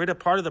we got rid of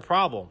part of the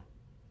problem.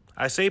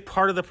 I say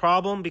part of the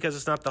problem because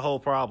it's not the whole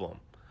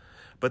problem.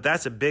 But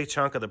that's a big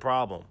chunk of the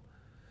problem.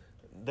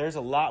 There's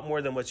a lot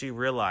more than what you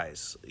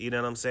realize. You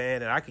know what I'm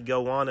saying? And I could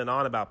go on and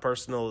on about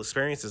personal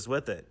experiences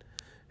with it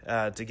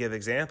to give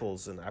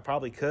examples. And I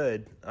probably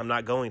could. I'm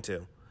not going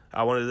to.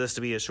 I wanted this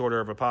to be a shorter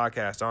of a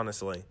podcast,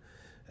 honestly.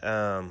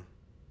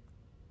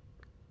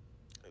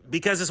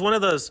 Because it's one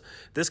of those,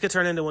 this could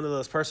turn into one of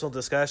those personal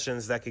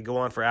discussions that could go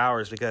on for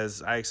hours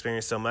because I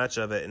experienced so much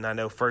of it. And I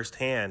know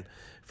firsthand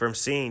from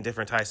seeing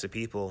different types of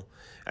people.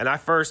 And I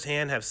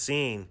firsthand have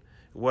seen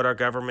what our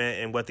government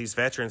and what these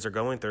veterans are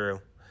going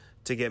through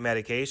to get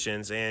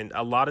medications. And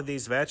a lot of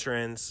these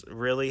veterans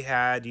really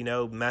had,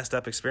 messed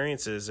up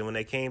experiences. And when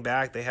they came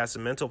back, they had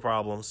some mental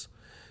problems.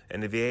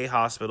 And the VA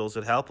hospitals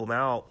would help them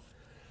out.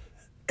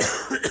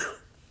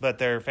 But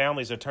their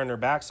families would turn their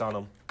backs on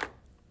them.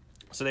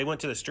 So they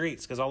went to the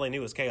streets because all they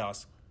knew was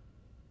chaos.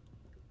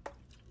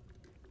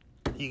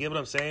 You get what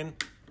I'm saying?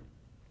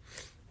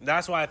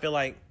 That's why I feel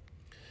like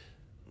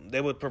they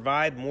would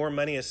provide more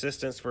money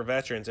assistance for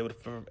veterans.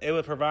 It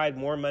would provide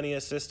more money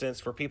assistance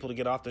for people to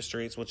get off the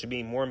streets, which would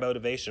be more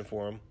motivation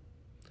for them.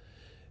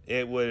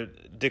 It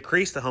would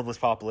decrease the homeless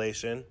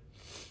population.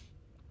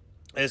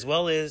 as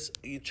well as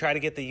you try to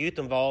get the youth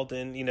involved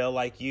in,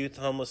 like youth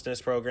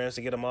homelessness programs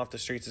to get them off the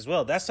streets as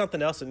well. That's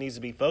something else that needs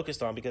to be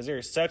focused on, because there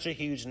is such a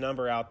huge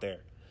number out there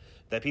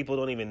that people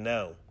don't even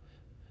know.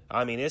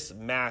 I mean, it's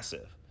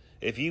massive.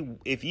 If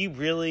you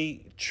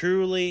really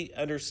truly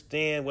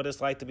understand what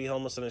it's like to be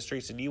homeless on the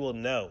streets, then you will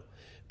know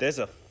there's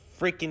a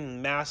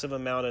freaking massive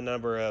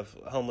number of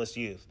homeless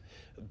youth,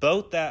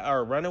 both that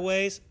are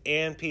runaways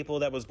and people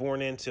that was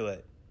born into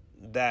it,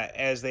 that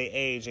as they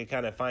age, they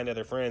kind of find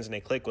other friends and they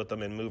click with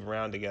them and move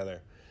around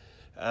together.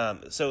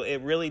 So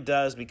it really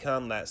does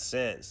become that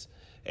sense.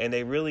 And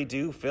they really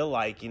do feel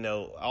like,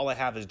 all I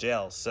have is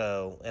jail.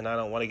 So, and I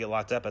don't want to get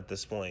locked up at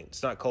this point.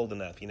 It's not cold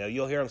enough.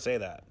 You'll hear them say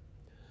that.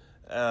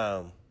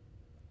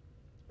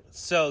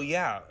 So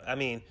yeah, I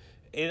mean,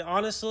 it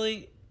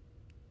honestly,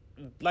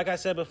 like I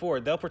said before,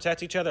 they'll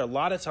protect each other. A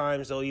lot of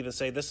times they'll even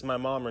say, this is my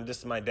mom or this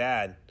is my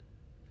dad,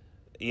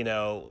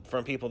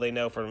 from people they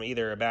know from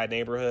either a bad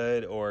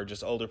neighborhood or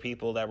just older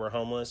people that were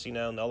homeless, and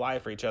they'll lie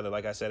for each other,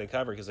 like I said, in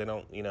cover, because they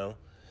don't,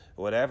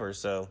 whatever.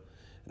 So,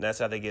 and that's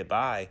how they get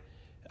by.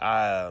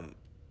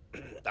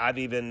 I've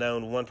even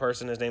known one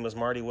person, his name was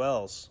Marty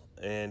Wells,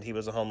 and he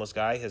was a homeless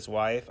guy. His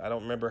wife, I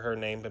don't remember her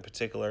name in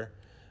particular,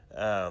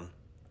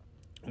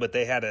 but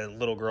they had a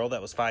little girl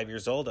that was 5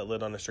 years old that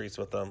lived on the streets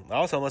with them. I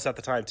was homeless at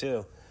the time,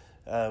 too.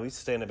 We used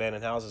to stay in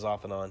abandoned houses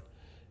off and on.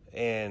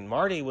 And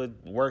Marty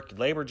would work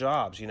labor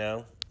jobs,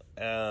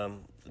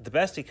 the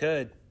best he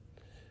could.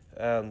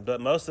 But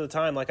most of the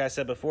time, like I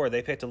said before,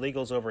 they picked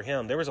illegals over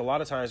him. There was a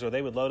lot of times where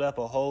they would load up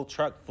a whole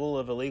truck full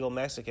of illegal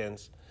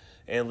Mexicans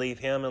and leave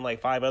him and like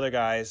 5 other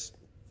guys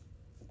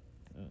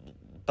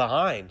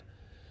behind.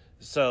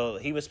 So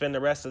he would spend the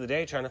rest of the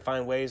day trying to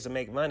find ways to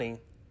make money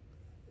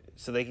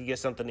so they could get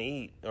something to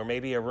eat, or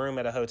maybe a room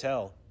at a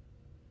hotel.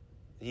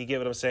 You get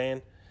what I'm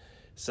saying?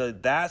 So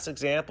that's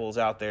examples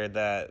out there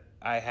that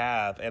I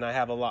have, and I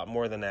have a lot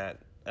more than that,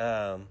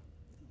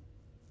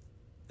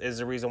 is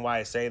the reason why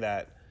I say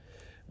that.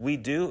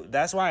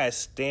 That's why I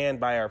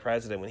stand by our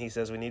president when he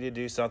says we need to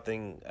do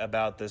something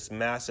about this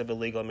massive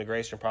illegal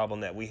immigration problem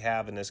that we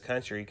have in this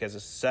country, because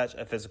it's such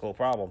a physical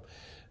problem,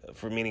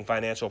 meaning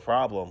financial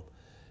problem,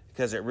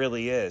 because it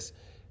really is.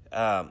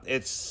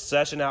 It's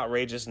such an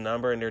outrageous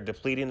number, and they're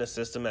depleting the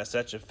system at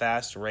such a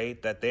fast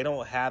rate that they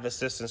don't have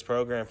assistance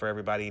program for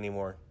everybody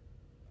anymore.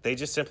 They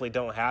just simply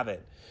don't have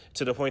it,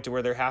 to the point to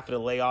where they're having to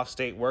lay off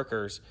state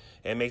workers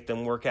and make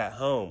them work at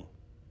home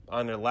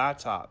on their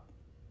laptop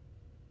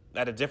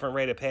at a different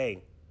rate of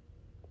pay,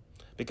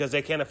 because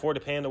they can't afford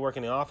to pay them to work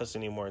in the office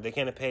anymore. They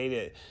can't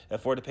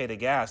afford to pay the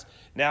gas.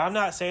 Now, I'm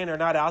not saying they're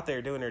not out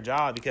there doing their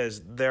job,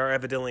 because there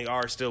evidently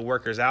are still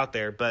workers out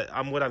there. But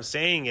what I'm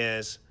saying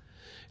is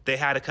they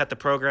had to cut the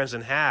programs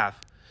in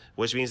half,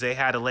 which means they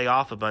had to lay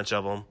off a bunch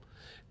of them.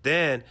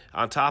 Then,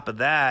 on top of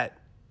that,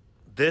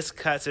 this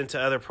cuts into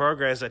other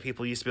programs that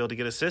people used to be able to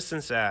get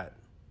assistance at.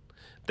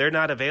 They're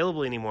not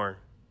available anymore.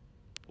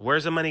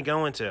 Where's the money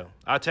going to?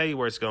 I'll tell you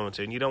where it's going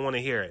to, and you don't want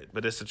to hear it,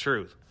 but it's the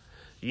truth.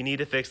 You need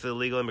to fix the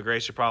illegal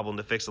immigration problem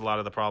to fix a lot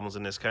of the problems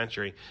in this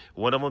country.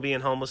 One of them will be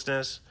in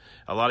homelessness.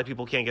 A lot of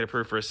people can't get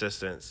approved for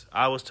assistance.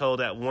 I was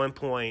told at one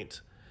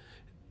point,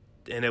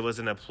 and it was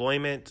an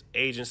employment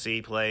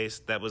agency place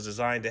that was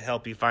designed to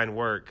help you find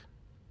work.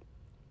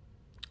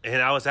 And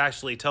I was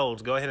actually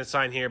told, go ahead and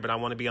sign here, but I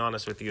want to be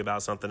honest with you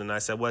about something. And I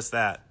said, what's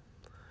that?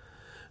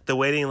 The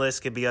waiting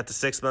list could be up to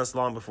 6 months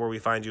long before we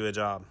find you a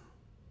job.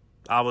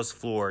 I was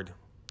floored.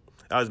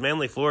 I was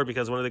mainly floored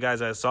because one of the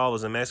guys I saw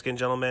was a Mexican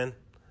gentleman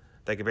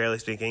that could barely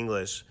speak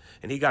English,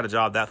 and he got a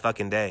job that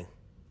fucking day.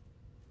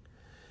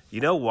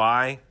 You know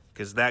why?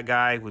 Because that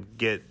guy would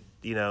get,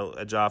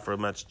 a job for a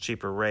much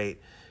cheaper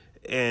rate.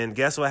 And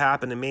guess what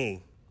happened to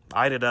me?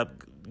 I ended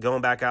up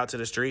going back out to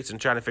the streets and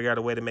trying to figure out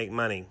a way to make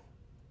money,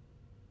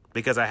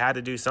 because I had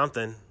to do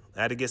something.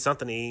 I had to get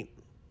something to eat.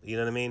 You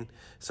know what I mean?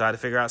 So I had to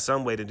figure out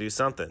some way to do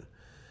something.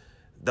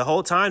 The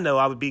whole time, though,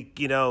 I would be,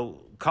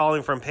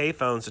 calling from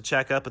payphones to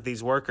check up with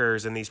these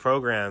workers and these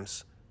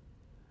programs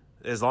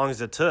as long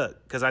as it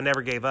took, because I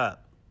never gave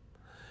up.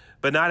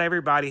 But not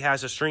everybody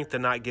has the strength to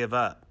not give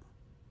up.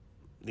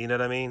 You know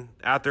what I mean?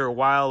 After a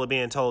while of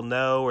being told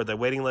no, or the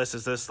waiting list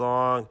is this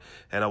long,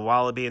 and a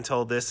while of being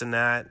told this and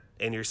that,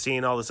 and you're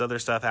seeing all this other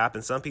stuff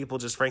happen, some people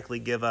just frankly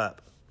give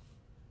up.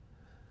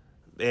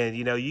 And,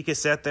 you can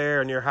sit there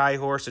on your high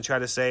horse and try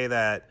to say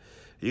that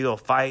you're going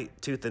to fight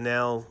tooth and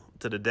nail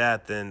to the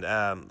death, and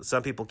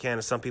some people can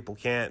and some people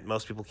can't.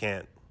 Most people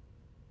can't.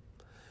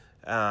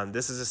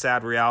 This is a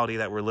sad reality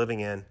that we're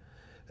living in.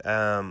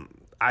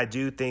 I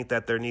do think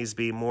that there needs to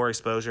be more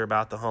exposure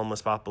about the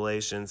homeless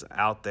populations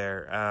out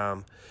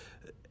there.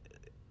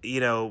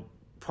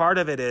 Part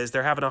of it is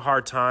they're having a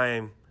hard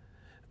time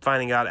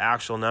finding out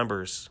actual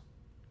numbers,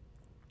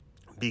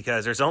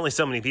 because there's only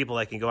so many people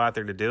that can go out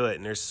there to do it,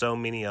 and there's so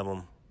many of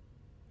them.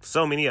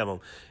 So many of them.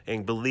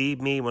 And believe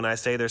me, when I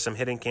say there's some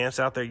hidden camps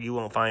out there, you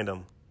won't find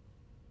them.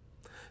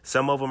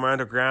 Some of them are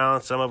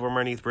underground. Some of them are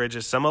underneath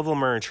bridges. Some of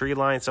them are in tree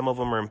lines. Some of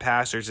them are in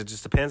pastures. It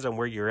just depends on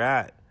where you're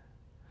at.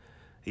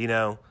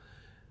 And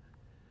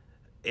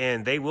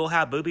they will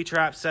have booby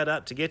traps set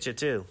up to get you,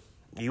 too.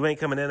 You ain't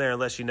coming in there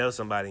unless you know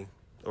somebody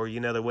or you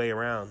know the way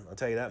around. I'll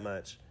tell you that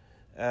much.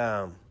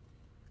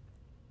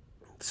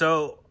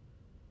 So,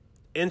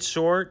 in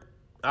short,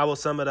 I will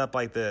sum it up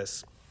like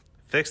this.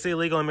 Fix the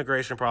illegal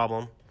immigration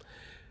problem.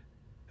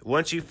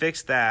 Once you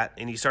fix that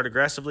and you start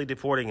aggressively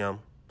deporting them,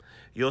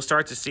 you'll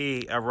start to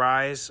see a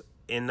rise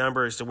in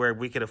numbers to where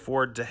we could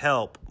afford to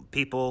help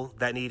people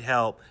that need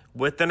help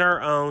within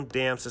our own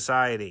damn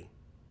society.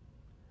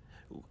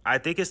 I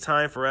think it's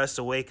time for us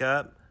to wake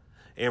up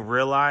and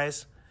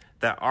realize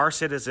that our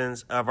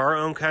citizens of our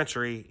own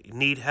country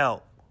need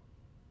help.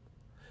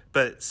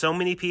 But so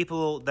many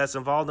people that's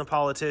involved in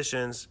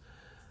politicians,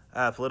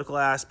 political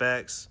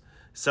aspects,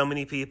 so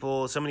many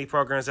people, so many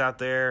programs out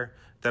there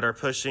that are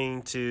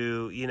pushing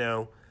to,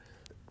 to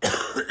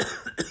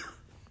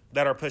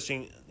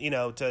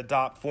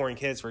adopt foreign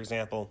kids, for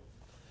example.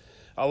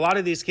 A lot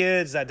of these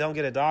kids that don't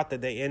get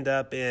adopted, they end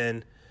up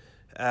in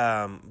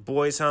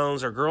boys'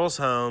 homes or girls'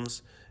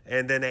 homes,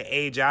 and then they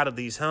age out of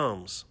these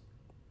homes.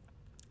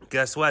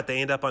 Guess what? They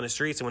end up on the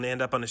streets, and when they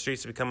end up on the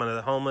streets, they become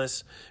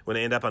homeless. When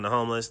they end up on the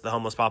homeless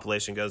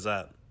population goes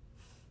up.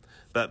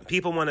 But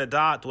people want to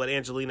adopt what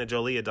Angelina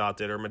Jolie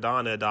adopted or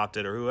Madonna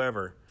adopted or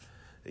whoever.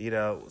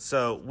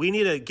 So we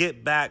need to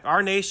get back.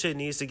 Our nation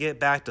needs to get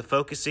back to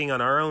focusing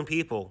on our own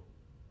people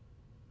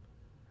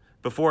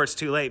before it's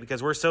too late,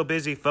 because we're so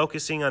busy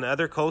focusing on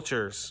other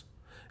cultures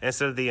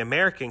instead of the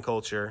American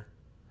culture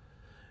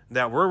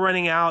that we're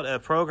running out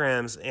of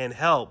programs and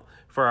help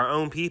for our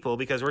own people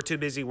because we're too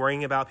busy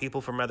worrying about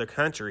people from other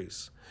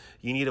countries.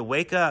 You need to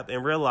wake up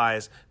and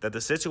realize that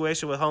the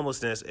situation with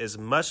homelessness is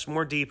much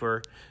more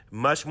deeper,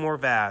 much more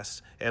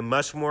vast, and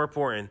much more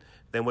important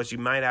than what you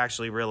might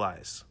actually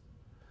realize.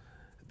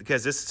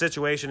 Because this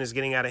situation is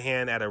getting out of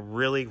hand at a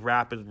really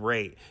rapid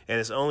rate. And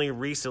it's only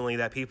recently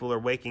that people are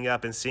waking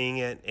up and seeing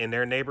it in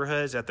their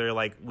neighborhoods that they're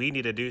like, we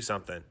need to do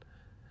something.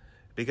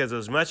 Because it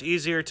was much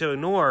easier to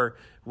ignore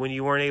when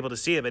you weren't able to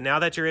see it. But now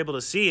that you're able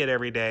to see it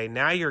every day,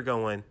 now you're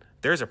going,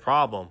 there's a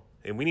problem,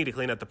 and we need to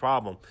clean up the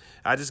problem.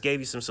 I just gave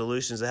you some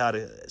solutions to how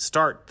to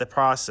start the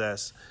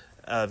process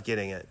of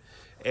getting it.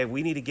 And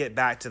we need to get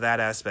back to that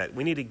aspect.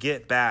 We need to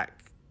get back.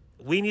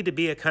 We need to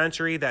be a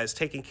country that is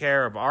taking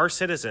care of our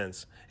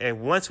citizens.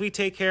 And once we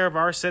take care of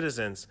our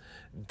citizens,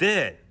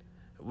 then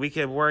we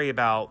can worry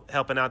about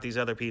helping out these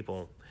other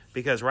people.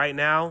 Because right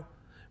now,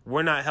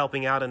 we're not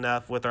helping out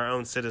enough with our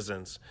own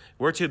citizens.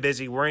 We're too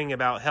busy worrying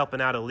about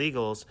helping out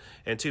illegals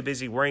and too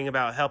busy worrying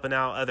about helping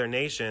out other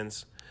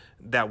nations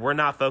that we're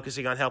not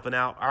focusing on helping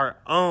out our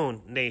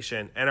own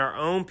nation and our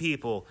own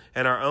people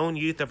and our own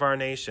youth of our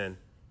nation,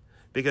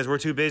 because we're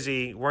too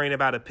busy worrying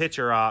about a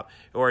picture op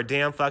or a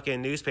damn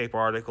fucking newspaper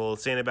article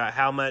saying about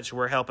how much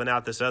we're helping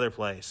out this other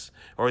place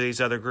or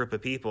these other group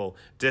of people,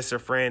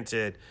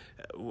 disenfranchised,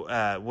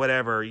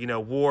 whatever,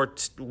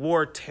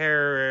 war,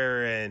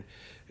 terror, and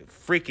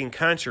freaking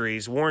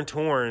countries, war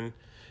torn.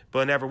 But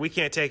whenever we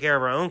can't take care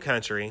of our own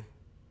country,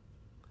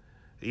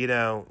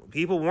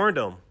 people warned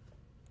them.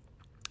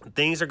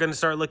 Things are going to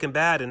start looking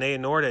bad, and they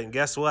ignored it. And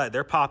guess what?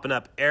 They're popping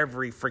up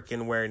every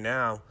freaking where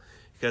now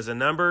because the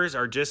numbers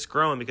are just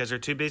growing because they're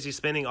too busy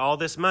spending all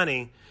this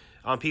money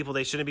on people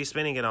they shouldn't be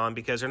spending it on,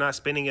 because they're not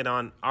spending it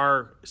on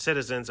our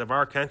citizens of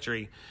our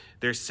country.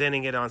 They're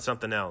sending it on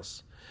something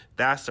else.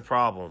 That's the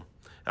problem.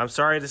 I'm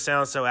sorry to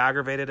sound so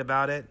aggravated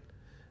about it,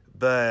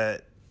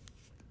 but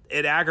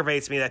it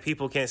aggravates me that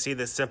people can't see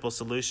this simple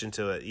solution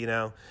to it.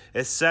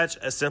 It's such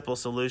a simple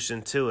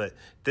solution to it.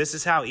 This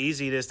is how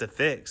easy it is to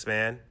fix,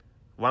 man.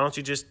 Why don't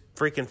you just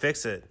freaking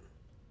fix it?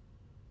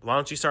 Why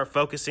don't you start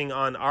focusing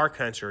on our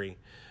country,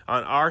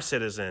 on our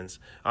citizens,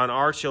 on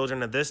our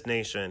children of this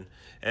nation,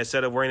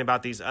 instead of worrying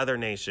about these other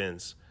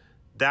nations?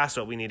 That's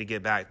what we need to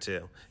get back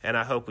to, and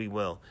I hope we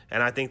will.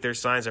 And I think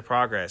there's signs of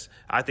progress.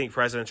 I think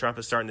President Trump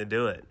is starting to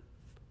do it,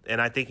 and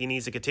I think he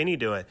needs to continue to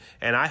do it.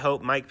 And I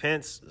hope Mike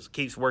Pence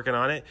keeps working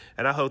on it,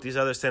 and I hope these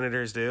other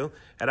senators do,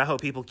 and I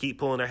hope people keep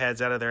pulling their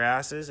heads out of their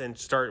asses and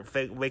start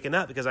waking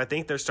up, because I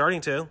think they're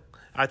starting to.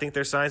 I think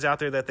there's signs out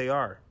there that they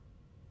are.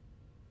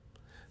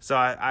 So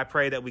I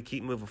pray that we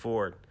keep moving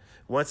forward.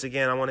 Once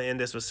again, I want to end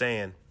this with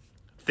saying,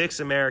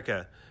 fix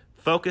America.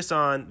 Focus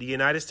on the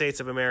United States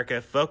of America.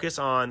 Focus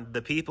on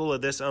the people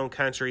of this own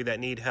country that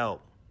need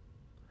help.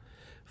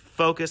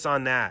 Focus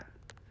on that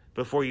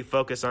before you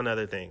focus on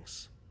other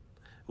things.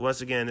 Once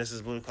again, this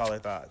is Blue Collar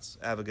Thoughts.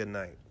 Have a good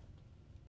night.